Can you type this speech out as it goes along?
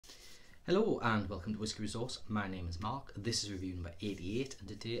Hello and welcome to Whisky Resource. My name is Mark. This is review number 88 and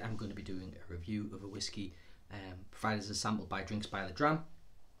today I'm going to be doing a review of a whisky provided as a sample by Drinks by the Dram.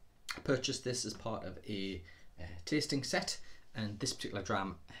 I purchased this as part of a tasting set, and this particular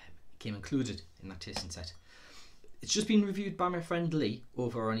dram came included in that tasting set. It's just been reviewed by my friend Lee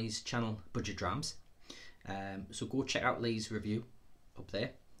over on his channel Budget Drams, so go check out Lee's review up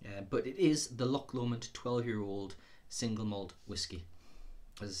there. But it is the Loch Lomond 12-year-old single malt whisky.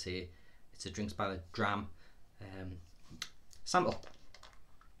 As I say, it's a Drinks by the Dram sample,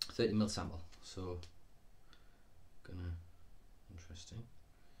 30ml sample. So, interesting.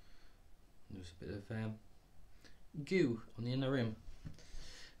 There's a bit of goo on the inner rim.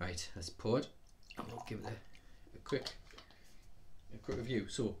 Right, let's pour it, and we'll give it a quick review.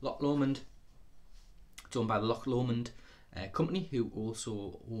 So, Loch Lomond, it's owned by the Loch Lomond company, who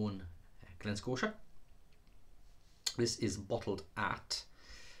also own Glen Scotia. This is bottled at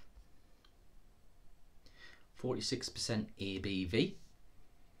 46% ABV,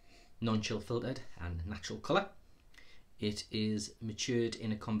 non-chill filtered and natural colour. It is matured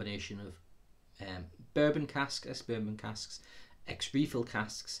in a combination of bourbon casks, ex-refill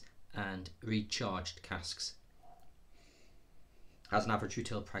casks and recharged casks. Has an average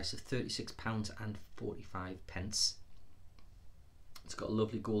retail price of £36.45. It's got a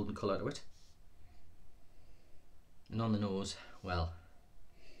lovely golden colour to it. And on the nose, well,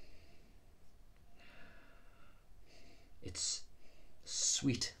 it's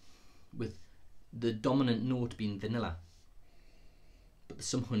sweet, with the dominant note being vanilla, but there's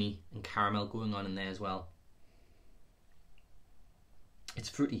some honey and caramel going on in there as well. It's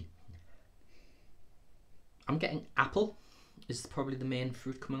fruity. I'm getting apple is probably the main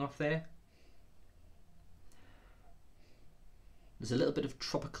fruit coming off there. There's a little bit of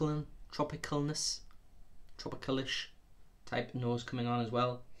tropicalness, tropicalish type nose coming on as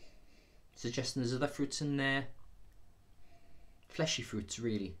well, suggesting there's other fruits in there. Fleshy fruits,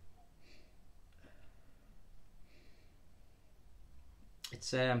 really.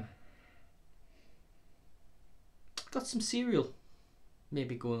 It's got some cereal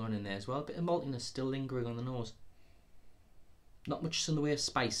maybe going on in there as well. A bit of maltiness still lingering on the nose. Not much in the way of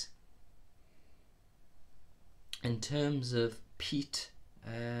spice. In terms of peat,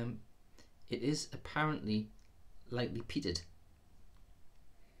 it is apparently lightly peated.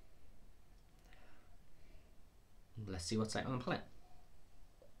 Let's see what's like on the palate.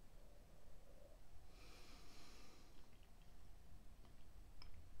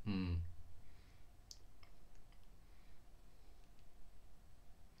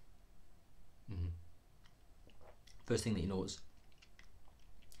 First thing that you notice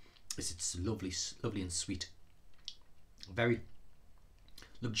is it's lovely and sweet. Very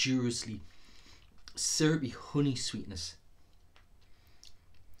luxuriously syrupy honey sweetness.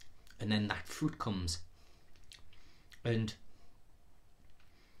 And then that fruit comes. And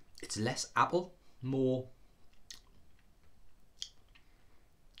it's less apple, more,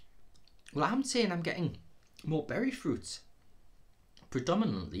 well, I'm saying I'm getting more berry fruits,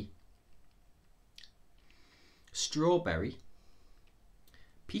 predominantly strawberry,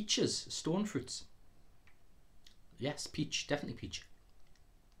 peaches, stone fruits. Yes, peach, definitely peach.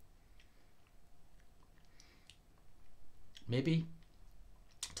 Maybe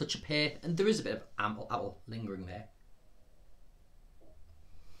a touch of pear, and there is a bit of apple lingering there.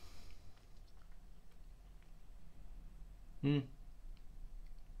 A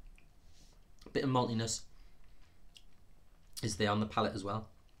bit of maltiness is there on the palate as well.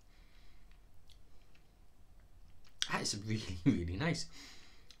 That is really nice.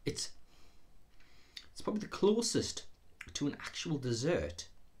 It's probably the closest to an actual dessert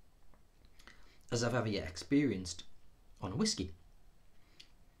as I've ever yet experienced on a whiskey.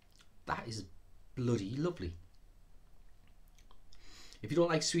 That is bloody lovely. If you don't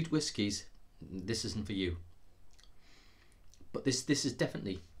like sweet whiskies, this isn't for you. But this is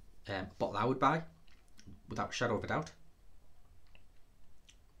definitely a bottle I would buy, without a shadow of a doubt.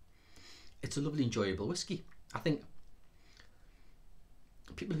 It's a lovely, enjoyable whiskey. I think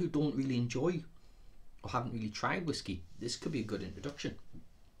people who don't really enjoy or haven't really tried whiskey, this could be a good introduction.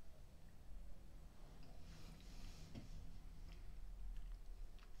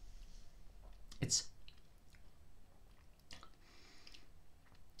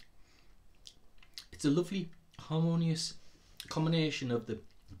 It's a lovely, harmonious combination of the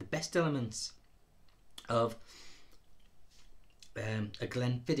best elements of a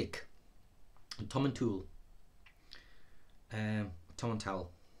Glenfiddich, a Tomintoul,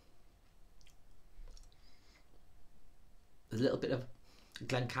 Tomintoul. There's a little bit of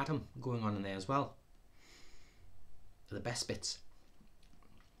Glencadam going on in there as well. The best bits.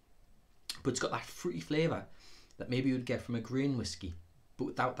 but it's got that fruity flavour that maybe you would get from a grain whiskey, but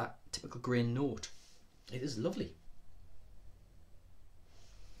without that typical grain note. It is lovely.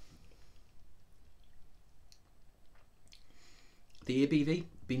 The ABV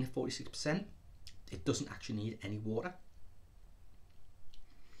being 46%, it doesn't actually need any water.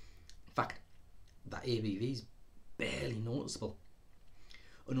 In fact, that ABV is barely noticeable.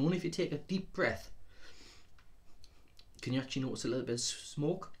 And only if you take a deep breath can you actually notice a little bit of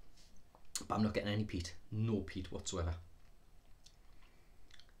smoke. But I'm not getting any peat, no peat whatsoever.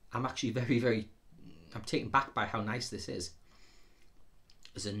 I'm actually I'm taken back by how nice this is.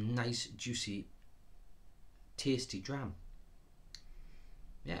 It's a nice, juicy, tasty dram.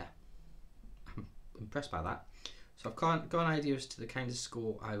 Yeah, I'm impressed by that. So I've got an idea as to the kind of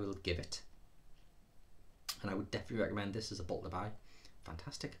score I will give it. And I would definitely recommend this as a bottle to buy.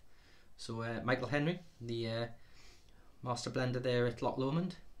 Fantastic. So Michael Henry, the master blender there at Loch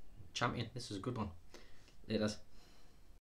Lomond, champion. This is a good one. It is.